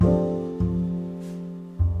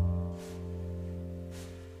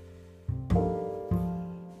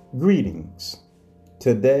Greetings.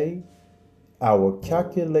 Today, our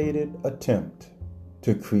calculated attempt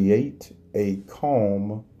to create a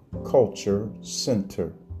calm culture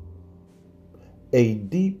center. A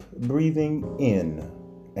deep breathing in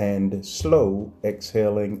and slow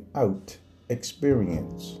exhaling out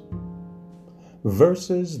experience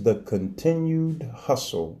versus the continued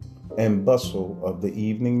hustle and bustle of the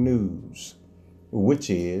evening news,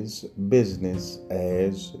 which is business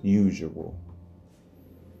as usual.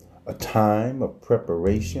 A time of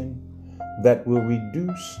preparation that will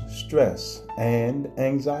reduce stress and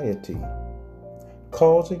anxiety,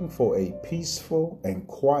 causing for a peaceful and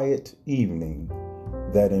quiet evening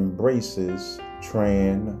that embraces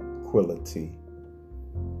tranquility.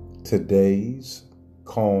 Today's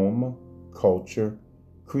calm culture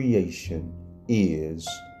creation is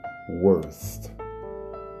worth.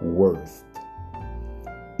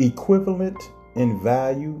 Equivalent in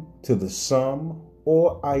value to the sum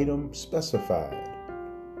or item specified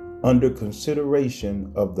under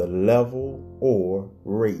consideration of the level or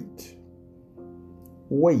rate.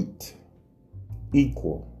 Weight,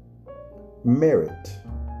 equal. Merit,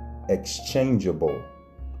 exchangeable.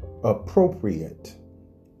 Appropriate,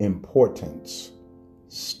 importance,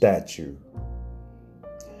 stature.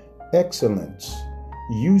 Excellence,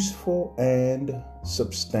 useful and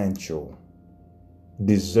substantial.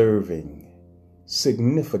 Deserving,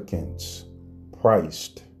 significance,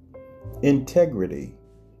 priced. Integrity,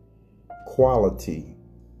 quality,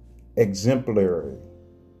 exemplary,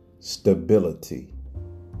 stability.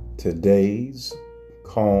 Today's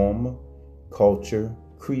calm culture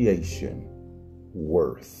creation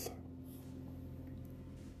worth.